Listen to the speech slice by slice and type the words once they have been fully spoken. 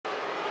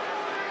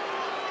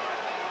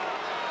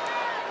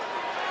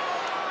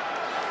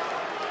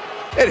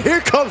And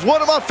here comes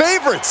one of my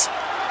favorites.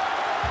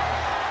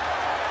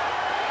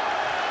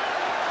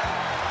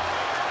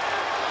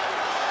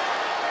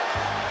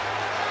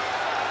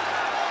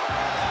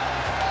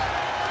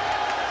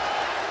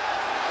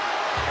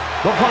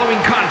 The following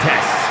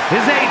contest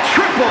is a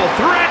triple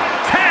threat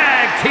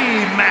tag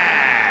team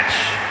match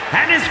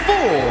and is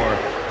for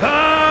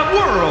the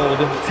World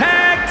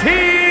Tag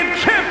Team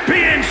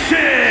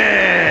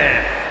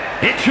Championship.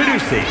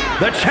 Introducing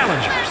the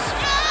challengers.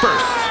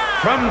 First,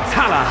 from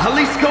Tala,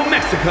 Jalisco,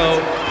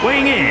 Mexico,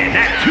 weighing in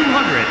at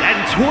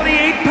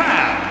 228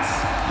 pounds,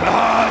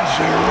 the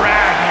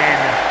Dragon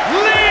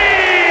Lee!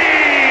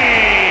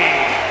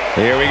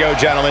 Here we go,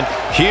 gentlemen.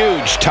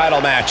 Huge title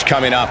match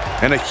coming up.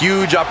 And a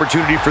huge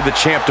opportunity for the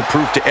champ to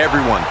prove to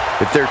everyone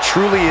that there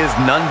truly is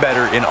none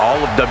better in all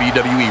of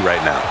WWE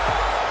right now.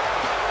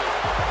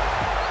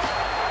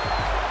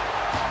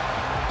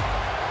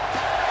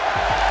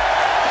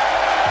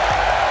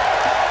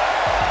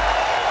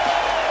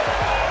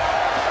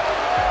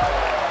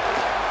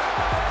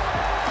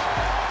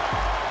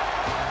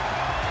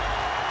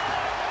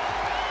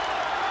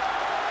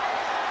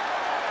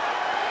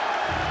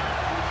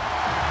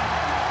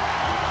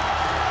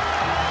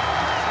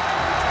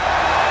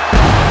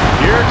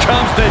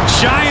 Comes the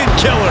giant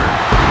killer,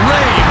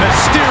 Rey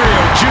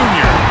Mysterio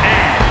Jr.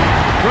 And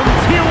from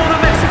Tijuana,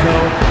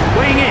 Mexico,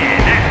 weighing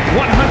in at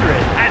 175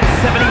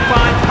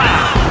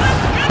 pounds,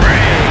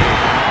 Rey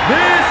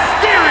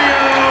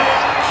Mysterio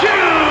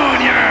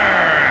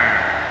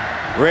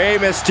Jr. Rey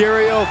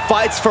Mysterio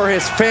fights for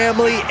his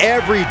family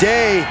every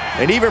day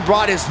and even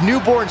brought his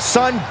newborn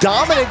son,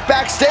 Dominic,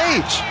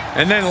 backstage.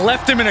 And then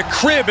left him in a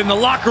crib in the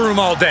locker room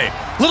all day.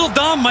 Little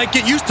Dom might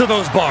get used to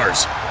those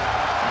bars.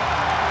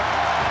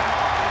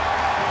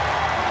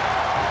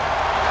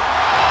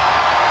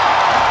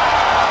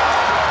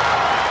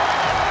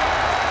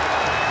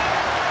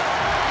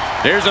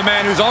 Here's a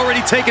man who's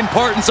already taken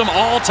part in some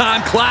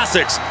all-time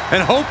classics,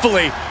 and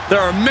hopefully there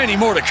are many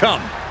more to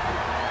come.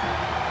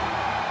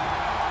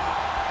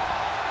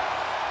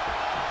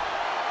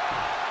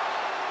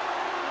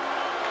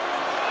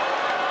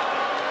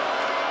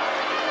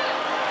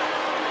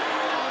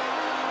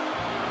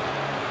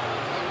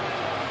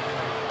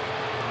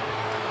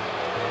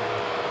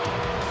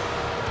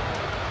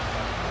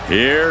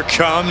 Here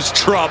comes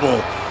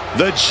trouble.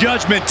 The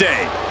Judgment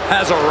Day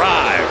has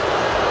arrived.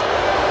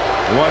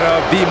 One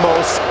of the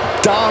most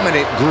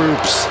dominant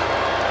groups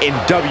in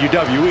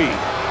WWE.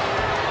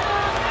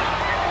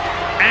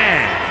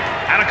 And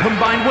at a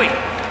combined weight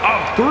of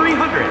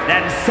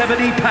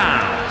 370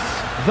 pounds,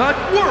 the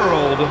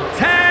World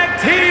Tag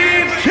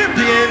Team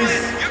Champions,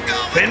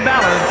 Finn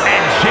Balor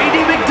and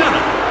JD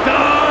McDonough,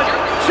 the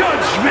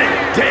Judgment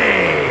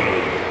Day.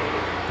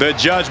 The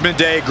Judgment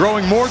Day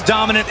growing more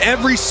dominant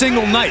every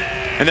single night,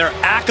 and their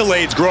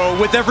accolades grow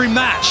with every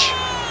match.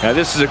 Now,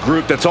 this is a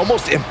group that's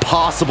almost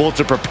impossible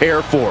to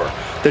prepare for.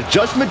 The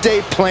Judgment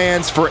Day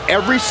plans for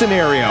every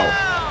scenario,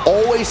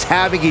 always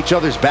having each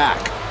other's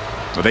back.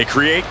 They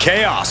create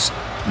chaos.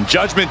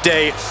 Judgment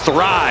Day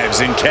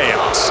thrives in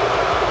chaos.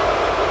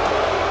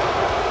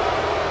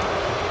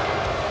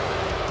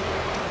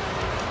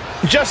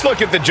 Just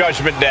look at the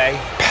Judgment Day.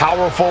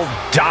 Powerful,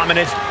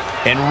 dominant,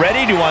 and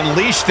ready to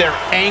unleash their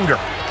anger.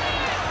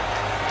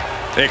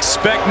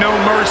 Expect no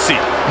mercy,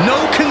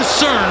 no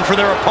concern for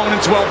their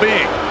opponent's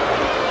well-being.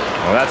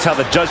 Well, that's how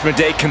the Judgment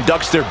Day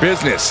conducts their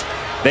business.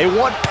 They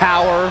want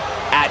power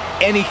at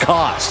any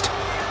cost.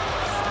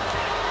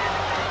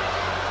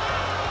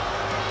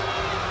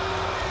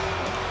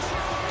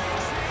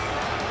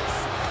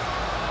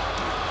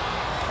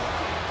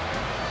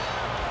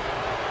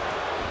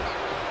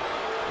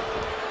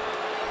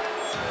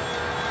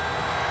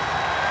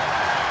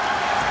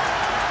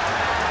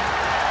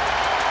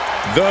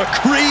 The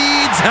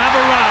Creeds have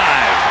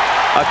arrived.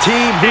 A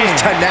team whose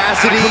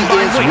tenacity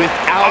is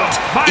without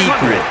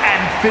equal.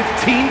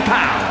 515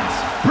 pounds,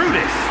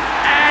 Brutus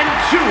and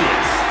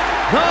Julius,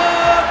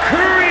 the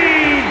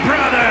Creed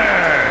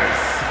brothers.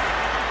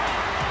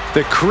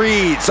 The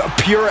Creeds,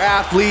 pure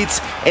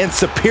athletes and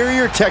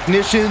superior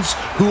technicians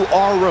who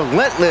are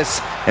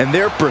relentless in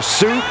their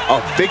pursuit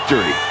of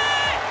victory.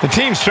 The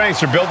team's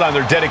strengths are built on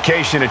their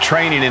dedication to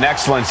training and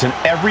excellence in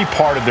every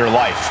part of their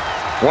life.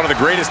 One of the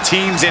greatest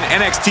teams in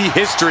NXT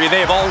history,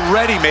 they have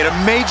already made a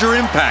major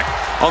impact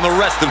on the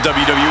rest of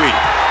WWE.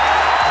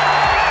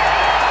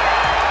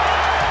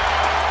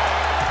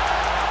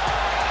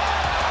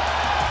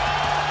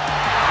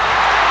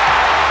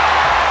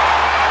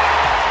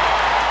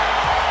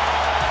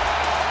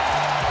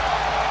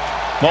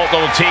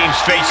 Multiple teams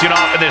facing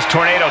off in this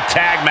tornado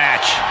tag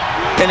match.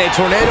 In a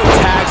tornado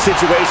tag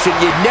situation,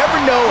 you never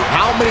know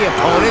how many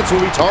opponents will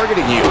be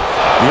targeting you.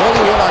 The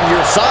only one on your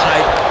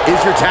side is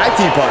your tag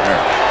team partner.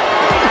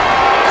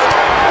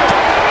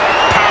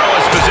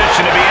 Powerless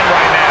position to be in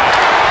right now.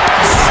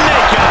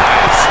 Snake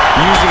eyes,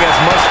 using as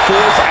much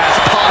force as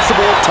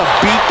possible to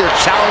beat their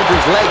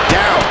challenger's leg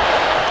down.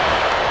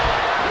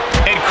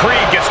 And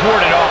Creed gets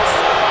warded off.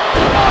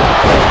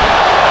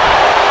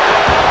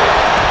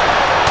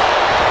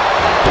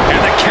 And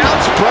the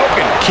count's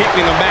broken.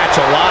 keeping the match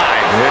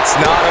alive. It's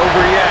not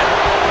over yet.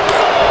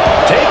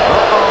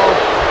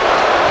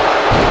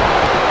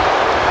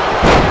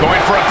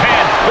 Going for a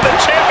pin for the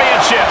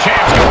championship.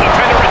 Champ's going to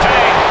pin to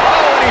retain.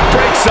 Oh, and he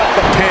breaks up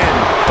the pin.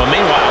 But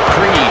meanwhile,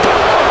 Creed.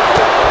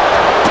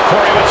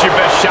 Corey, what's your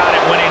best shot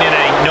at winning in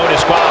a no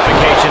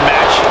disqualification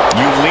match?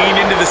 You lean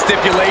into the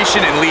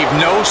stipulation and leave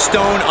no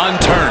stone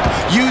unturned.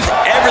 Use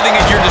everything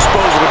at your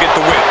disposal to get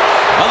the win.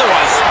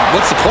 Otherwise,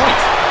 what's the point?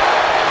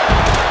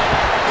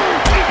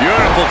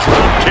 Beautiful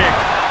drop kick.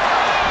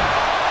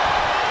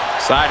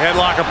 Side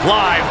headlock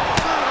applied.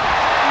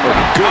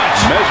 Good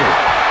measure.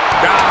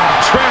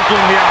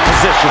 Trampling the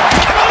opposition.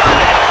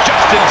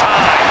 Just in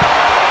time.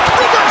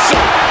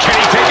 Reversal. Can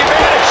he take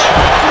advantage?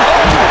 What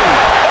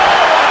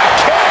a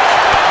kick.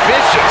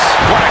 Vicious.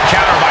 What a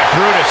counter by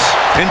Brutus.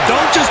 And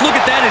don't just look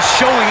at that as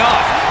showing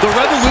off. The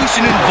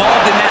revolution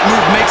involved in that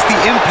move makes the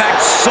impact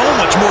so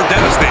much more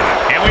devastating.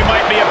 And we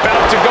might be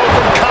about to go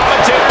from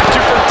commentators to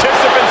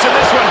participants in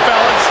this one,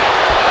 fellas.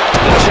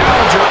 The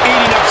challenger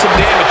eating up some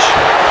damage.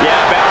 Yeah,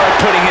 Balor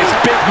putting his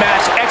big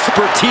match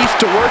expertise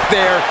to work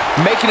there,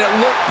 making it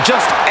look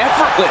just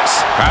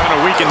effortless. Having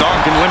a weakened arm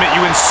can limit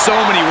you in so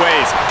many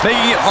ways,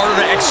 making it harder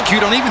to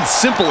execute on even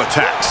simple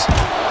attacks.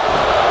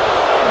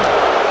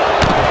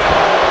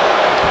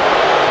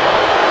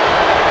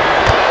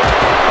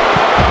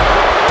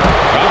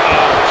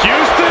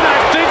 Houston, I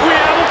think we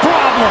have a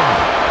problem.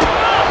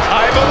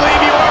 I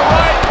believe you are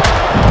right.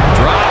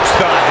 Drops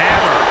the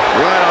hammer.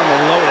 Right on the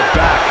lower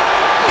back.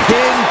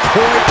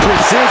 Pinpoint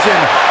precision,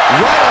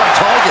 right on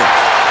target.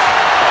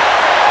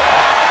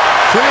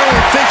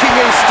 Clearly thinking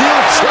a steel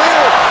chair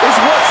is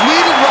what's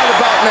needed right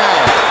about now.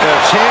 The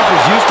champ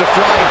is used to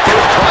flying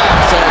first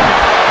class, and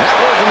that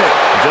wasn't it.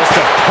 Just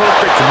a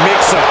perfect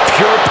mix of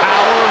pure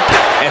power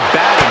and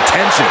bad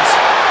intentions.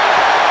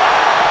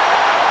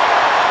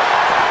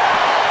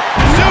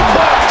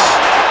 Suplex!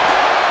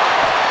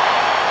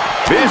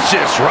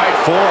 Vicious right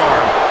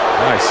forearm.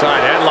 Nice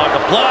side headlock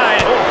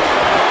applied.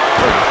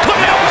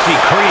 Now we see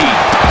Creed.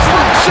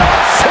 Slingshot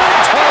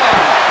senton!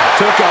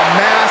 Took a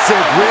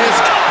massive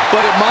risk,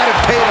 but it might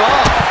have paid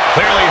off.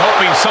 Clearly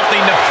hoping something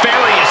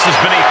nefarious is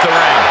beneath the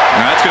ring.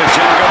 Now that's going to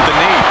jack up the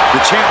knee.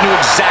 The champ knew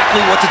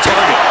exactly what to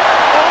target.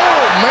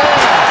 Oh,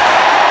 man!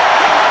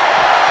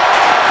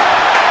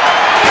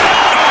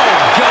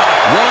 Oh, God.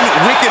 One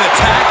wicked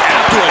attack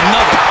after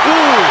another.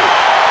 Ooh!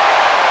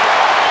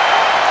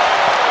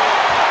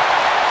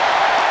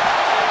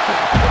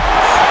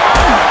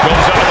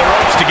 Goes under the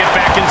ropes to get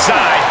back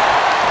inside.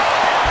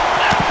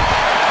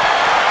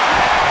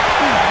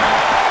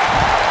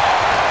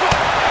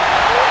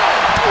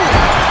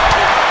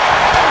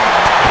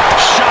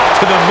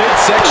 Shot to the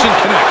midsection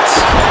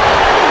connects.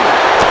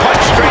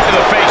 Punch straight to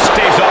the face,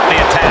 stays off the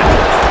attack.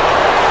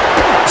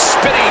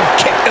 Spinning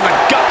kick to the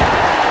gut.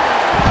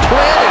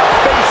 Planted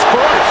face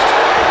first.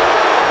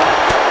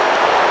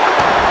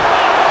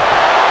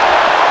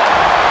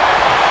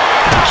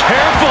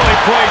 Carefully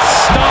placed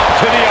stomp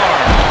to the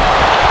arm.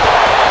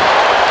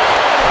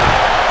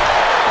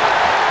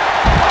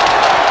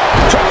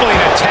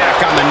 Tripling attack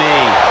on the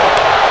knee.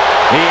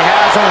 He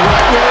has him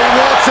right where he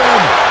wants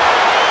him.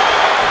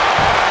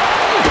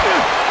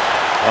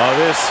 Oh,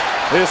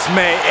 this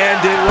may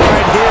end it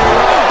right here.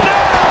 Oh, no!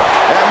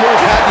 That move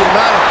had the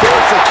amount of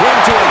force akin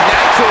to a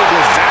natural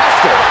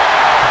disaster.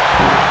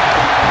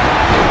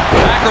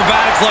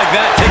 Acrobatics like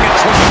that take a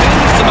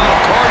tremendous amount of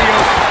cardio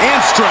and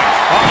strength.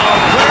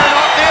 Clearing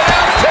off the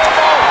announce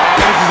table.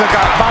 This is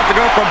about to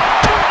go from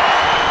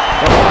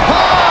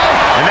high.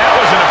 And that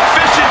was an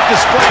efficient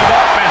display of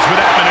offense with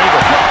that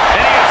maneuver.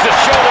 And he gets the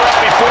shoulder up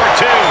before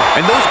two.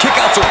 And those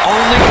kickouts are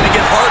only going to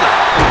get harder.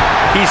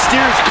 He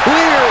steers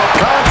clear of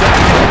contact.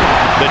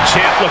 The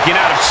champ looking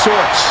out of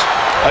sorts.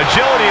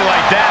 Agility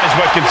like that is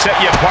what can set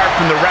you apart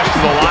from the rest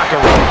of the locker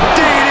room.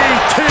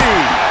 DDT.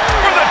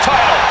 For the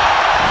title.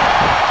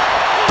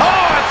 Oh,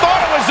 I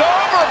thought it was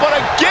over, but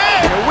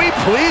again. Can we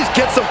please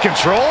get some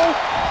control?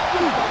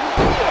 Oh,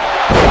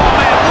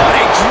 man, what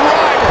a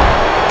driver.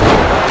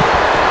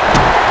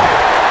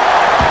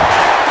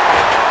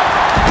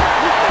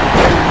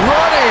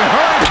 Running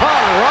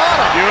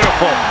Hurricanrana.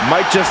 Beautiful.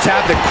 Might just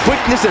have the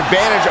quickness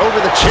advantage over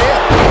the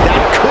champ.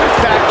 That could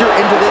factor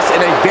into this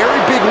in a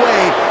very big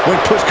way when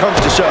push comes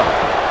to shove.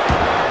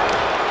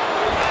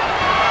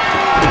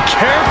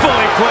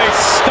 Carefully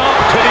placed stomp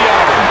to the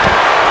arm.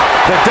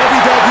 The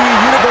WWE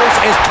Universe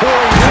is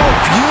pouring more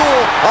fuel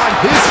on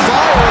his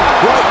fire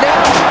right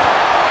now.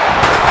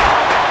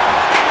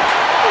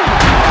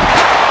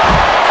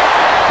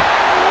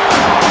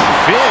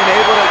 Finn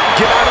able to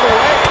get out of the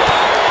way.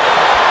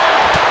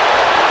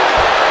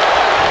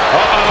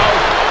 Uh-oh.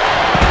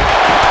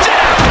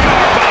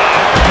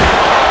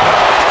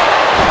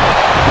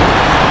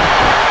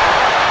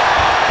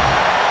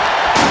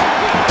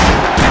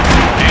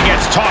 And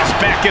gets tossed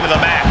back into the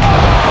mat.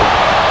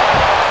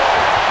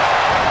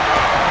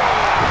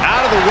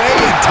 Out of the way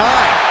in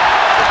time.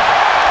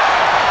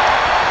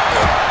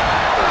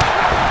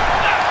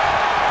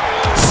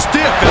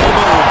 Stiff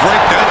elbow will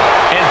break that.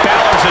 And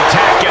Balor's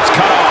attack gets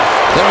cut off.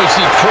 Then we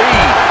see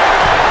Creed.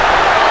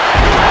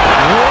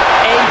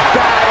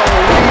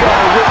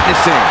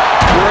 witnessing.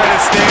 We're at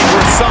a stage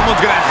where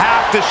someone's going to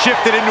have to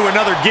shift it into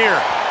another gear.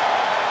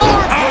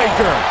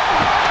 Breaker.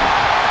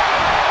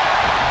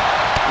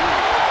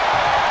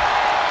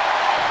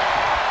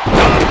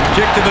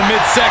 Kick to the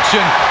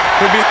midsection.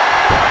 Could be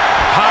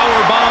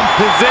powerbomb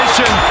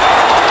position.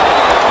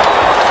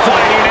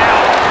 Fighting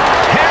out.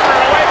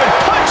 Hammering away with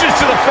punches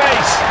to the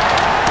face.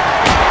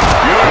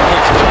 Beautiful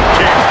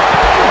kick.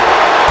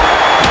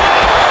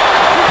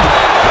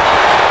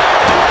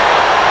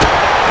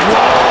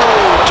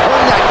 Whoa!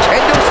 Turn that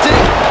kendo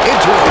stick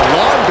into a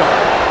lawn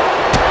dart.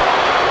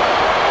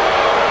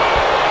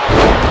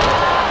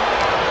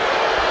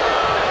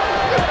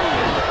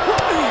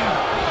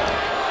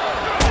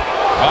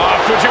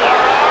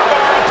 Fujiwara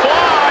armbar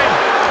applied.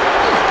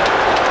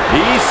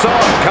 He saw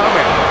it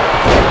coming.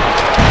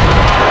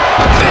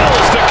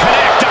 Fails to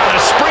connect on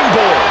a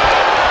springboard.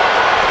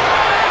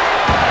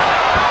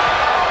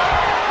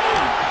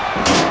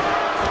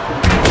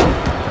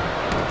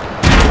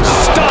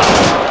 Stop.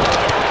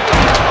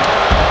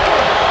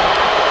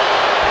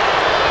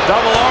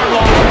 Double arm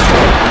lock.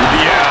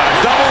 Yeah,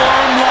 double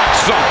arm lock.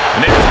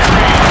 And there's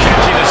Creed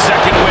catching a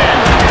second win.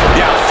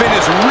 Yeah, Finn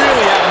is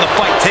really having the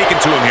fight taken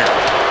to him here.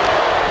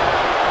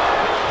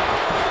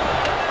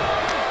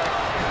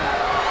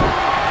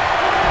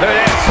 Look at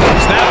this.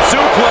 Snap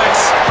suplex.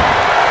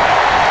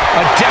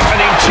 A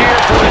deafening cheer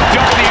for the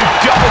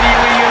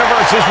WWE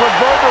Universe is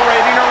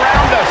reverberating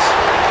around us.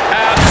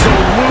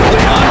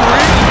 Absolutely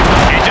unreal.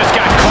 He just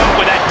got caught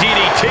with that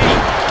DDT.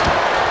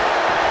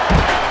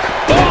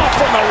 Oh,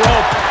 from the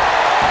rope.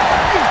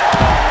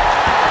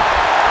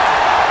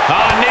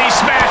 Knee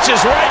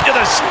smashes right to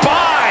the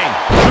spine.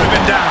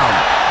 Driven down.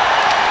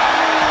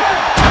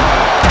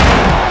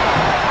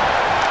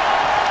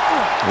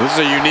 This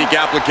is a unique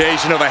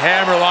application of a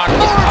hammerlock.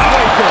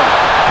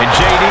 And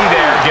JD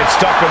there gets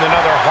stuck with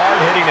another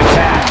hard-hitting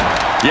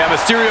attack. Yeah,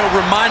 Mysterio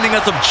reminding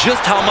us of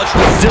just how much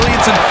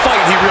resilience and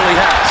fight he really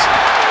has.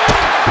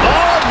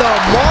 On the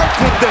mark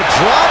with the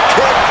drop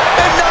kick.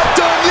 And not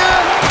done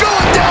yet.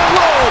 Going down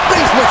low.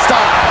 Basement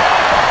style.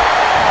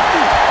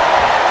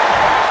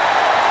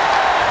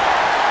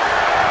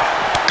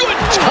 Good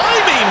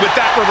timing with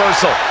that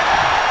reversal.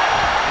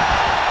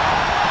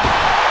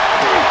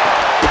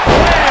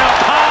 Way up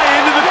high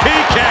into the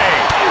PK.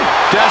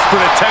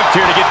 Desperate attempt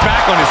here to get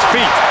back on his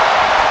feet.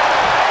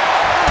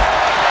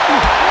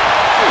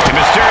 And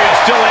Mysterio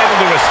still able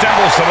to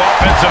assemble some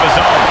offense of his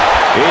own.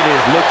 It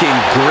is looking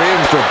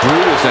grim for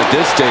Brutus at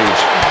this stage.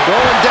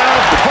 Going down,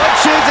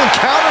 punches and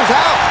counters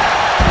out.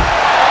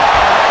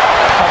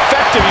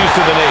 Effective use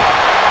of the knee.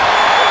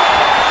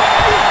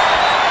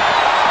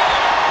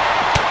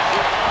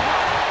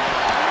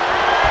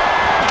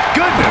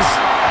 Goodness.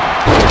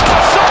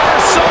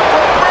 Somersault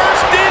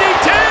reverse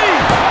DDT.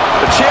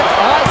 The champ's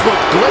eyes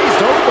look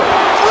glazed over.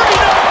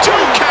 3-2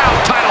 count.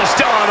 Title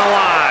still on the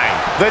line.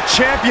 The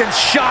champion's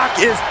shock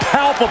is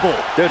palpable.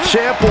 The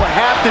champ will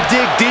have to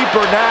dig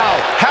deeper now.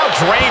 How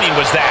draining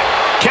was that?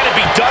 Can it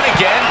be done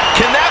again?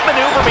 Can that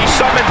maneuver be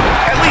summoned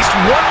at least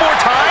one more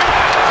time?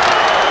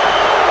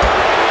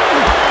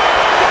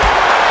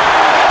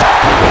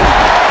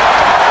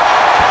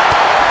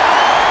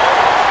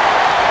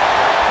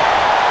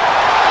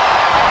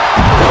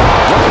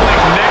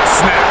 Rolling neck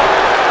snap.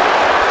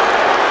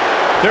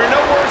 There are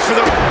no words for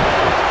the...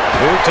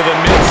 Move to the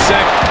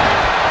midsection.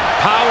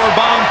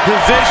 Powerbomb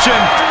position.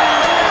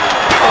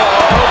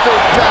 Oh,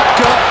 they're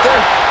back up.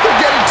 They're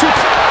getting too...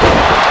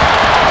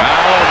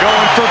 Now they're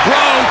going for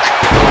broke.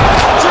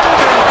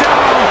 Driven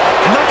down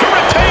to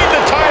retain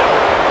the title.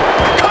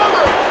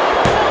 Cover.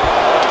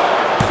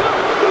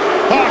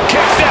 Oh,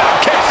 kicks out,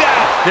 kicks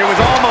out. It was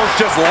almost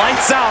just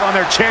lights out on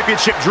their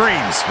championship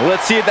dreams.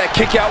 Let's see if that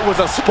kick out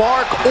was a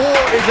spark or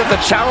is it the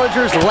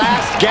challenger's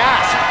last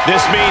gasp?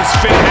 This means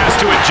Finn has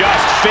to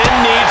adjust. Finn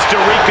needs to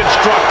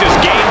reconstruct his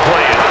game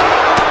plan.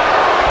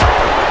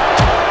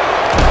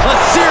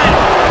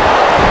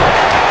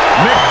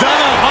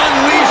 McDonough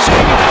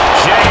unleashing.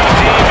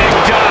 J.D.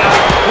 McDonough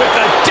with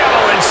the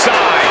devil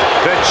inside.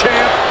 The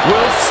champ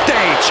will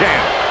stay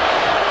champ.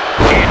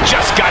 He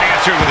just got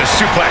answered with a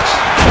suplex.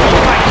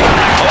 Oh my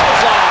God,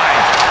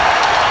 clothesline.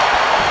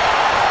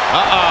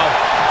 Uh-oh.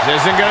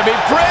 This isn't going to be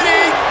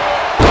pretty.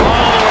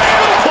 All the way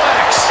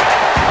suplex.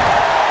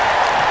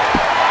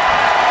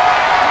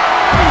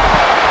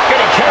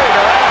 Getting carried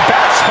around.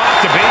 Bad spot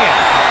to be in.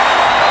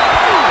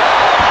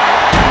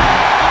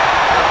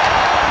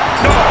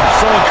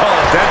 Someone call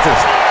a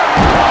dentist.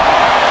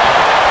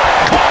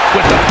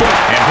 With the foot.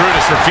 And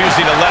Brutus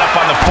refusing to let up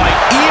on the fight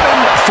even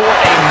for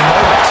a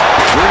moment.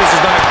 Brutus has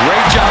done a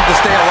great job to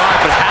stay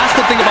alive, but has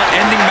to think about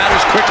ending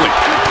matters quickly.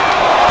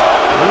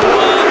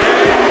 What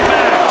a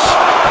match!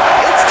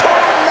 It's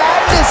total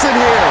madness in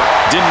here.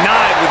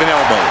 Denied with an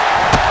elbow.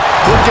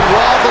 Looking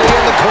wobbly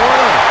in the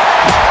corner.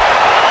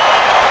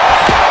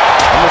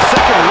 On the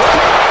second look.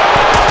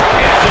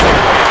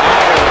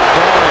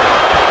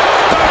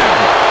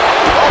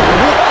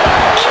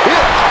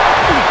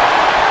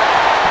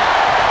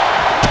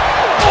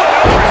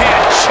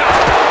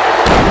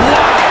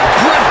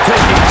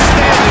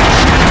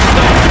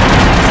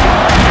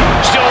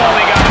 Still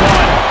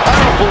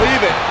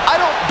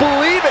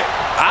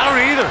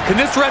Can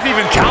this ref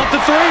even count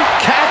the 3?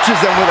 Catches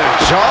them with a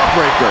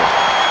jawbreaker.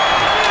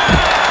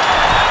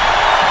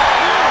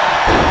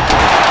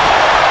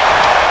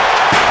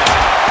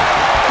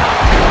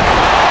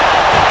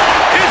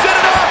 Is it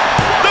enough?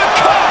 The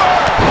cover!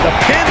 The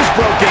pin's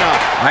broken up.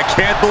 I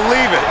can't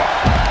believe it.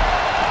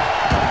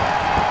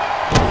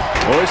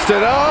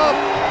 Hoisted up.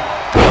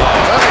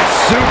 Nice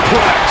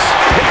suplex.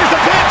 Here's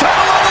the pin,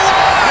 title on the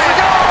line. Here we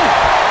go.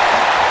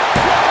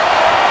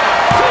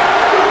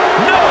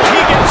 No,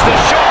 he gets the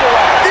shoulder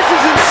up. This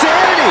is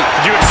insanity.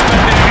 Did you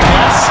expect anything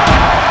less?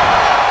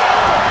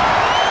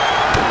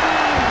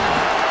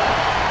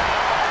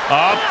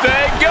 Up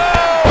they go.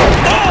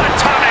 Oh,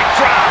 atomic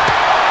drop.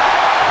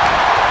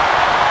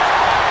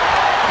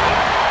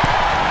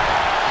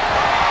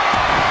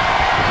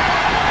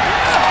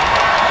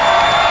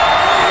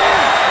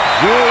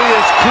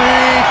 Julius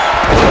Creed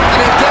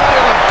taking it down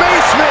in the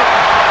basement.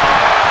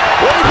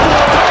 Wait for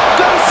it.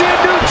 Gonna see a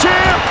new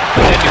champ.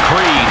 Into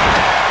Creed.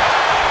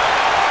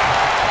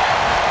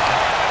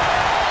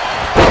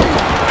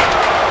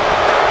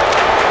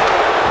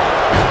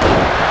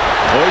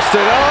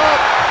 Hoisted up.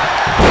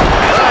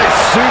 Nice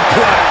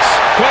suplex.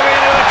 Going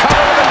into the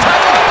cover of the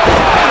title.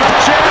 New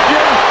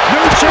champion.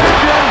 New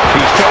champion.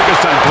 He's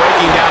focused on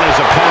breaking down his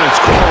opponent's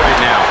core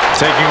right now,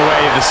 taking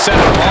away the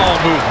center of all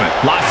movement.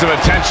 Lots of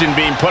attention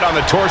being put on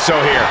the torso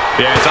here.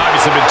 Yeah, it's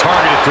obviously been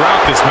targeted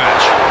throughout this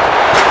match.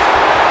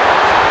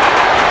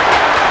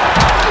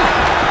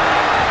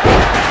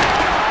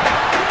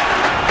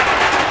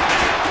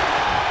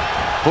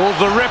 Pulls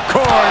the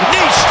ripcord.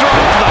 Knee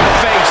strike to the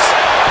face.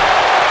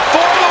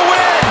 For the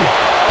win.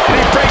 And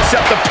he breaks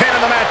up the pin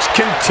and the match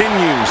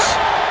continues.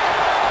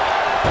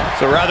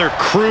 It's a rather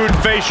crude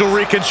facial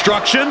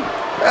reconstruction.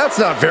 That's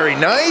not very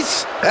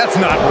nice. That's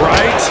not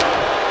right.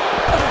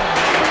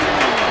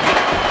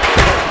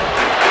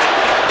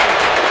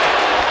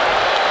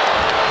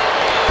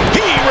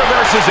 He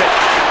reverses it.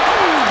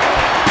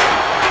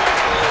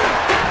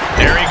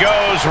 There he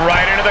goes,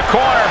 right into the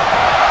corner.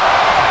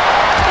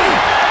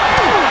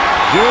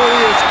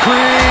 Julius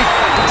Creed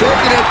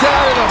taking it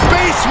down in the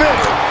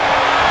basement.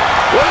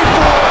 Wait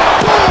for it.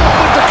 Boom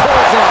with the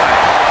clothesline.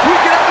 We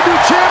can have a new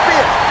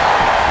champion.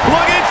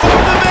 Looking for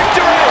the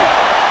victory.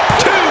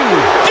 2.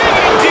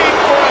 Digging deep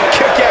for a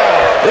kick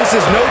out. This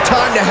is no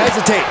time to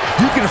hesitate.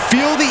 You can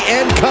feel the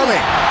end coming.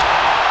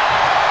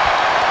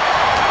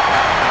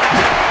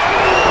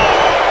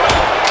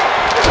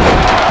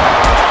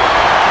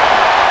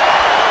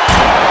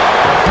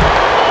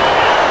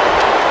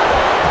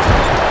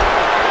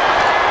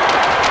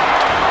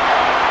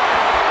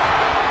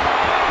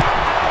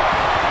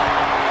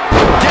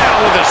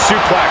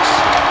 Suplex.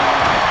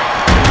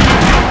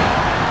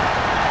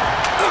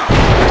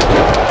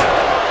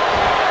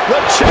 The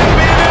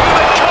champion into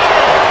the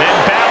cover. Then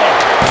Balor.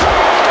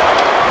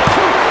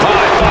 Oh,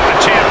 I thought the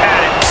champ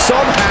had it.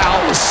 Somehow,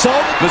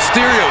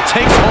 Mysterio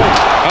takes hold.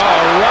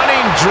 Oh,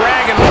 running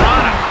dragon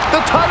Rana. the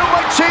title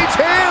might change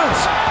hands.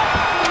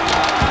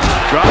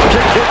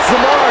 Dropkick hits the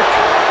mark.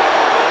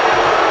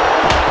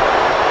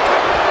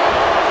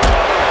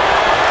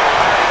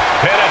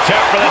 Pin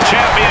attempt for the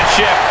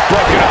championship.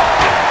 Broken up.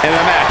 And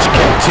the match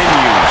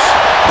continues.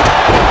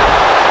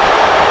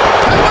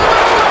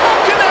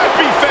 How can that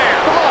be fair?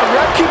 Come on,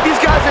 ref, keep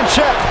these guys in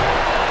check.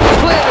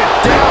 Plant it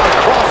down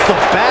across the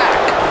back.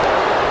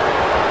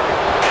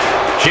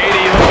 JD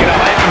looking to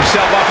hype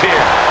himself up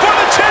here. For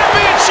the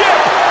championship.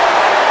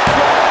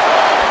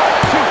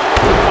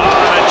 Oh,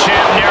 the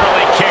champ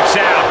narrowly kicks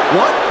out.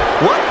 What?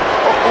 What?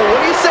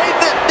 What do you say?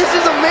 This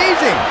is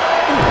amazing.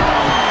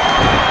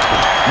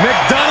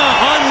 McDonough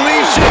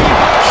unleashing.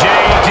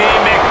 J.D.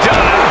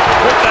 McDonough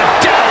with the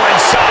devil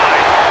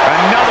inside.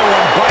 Another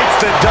one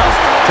bites the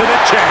dust to the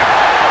champ.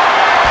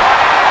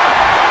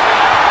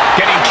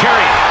 Getting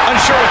carried.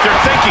 Unsure what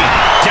they're thinking.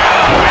 Down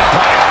on the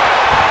windpipe.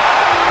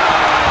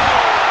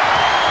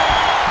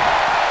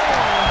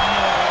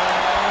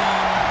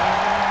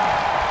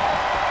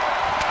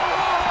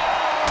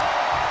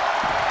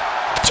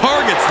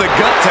 Targets the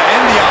gut to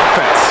end the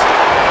offense.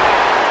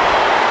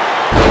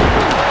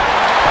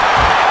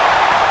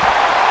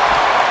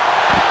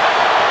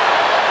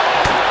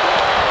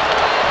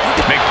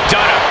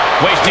 McDonough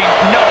wasting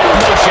no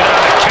motion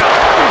on the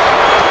count.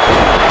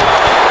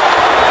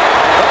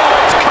 Oh,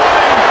 it's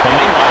coming. But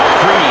meanwhile,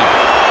 Creed.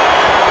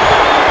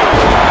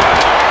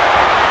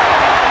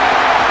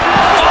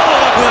 Follow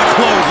up with a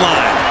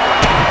clothesline.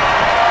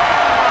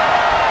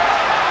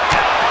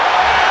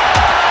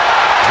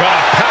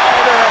 Gonna power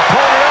their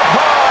opponent up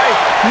high.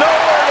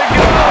 Nowhere to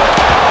go.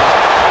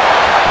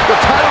 The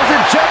title's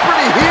in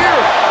jeopardy here.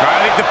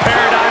 I think the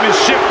paradigm has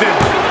shifted.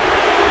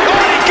 Oh,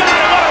 he got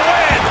him. What a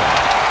win.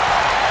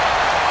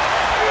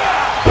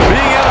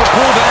 Being able to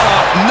pull that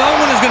off, no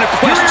one is going to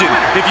question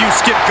if you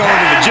skip going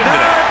to the gym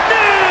today.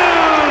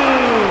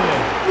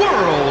 New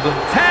World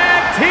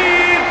Tag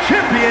Team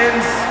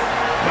Champions,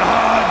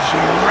 the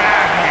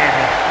Dragon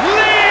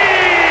Lee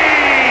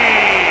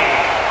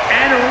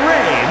and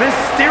Rey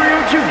Mysterio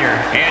Jr.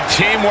 And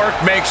teamwork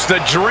makes the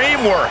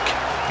dream work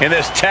in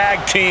this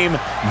tag team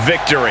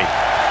victory.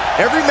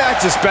 Every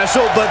match is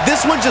special, but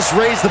this one just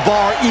raised the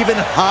bar even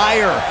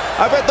higher.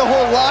 I bet the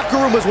whole locker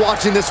room was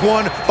watching this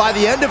one by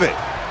the end of it.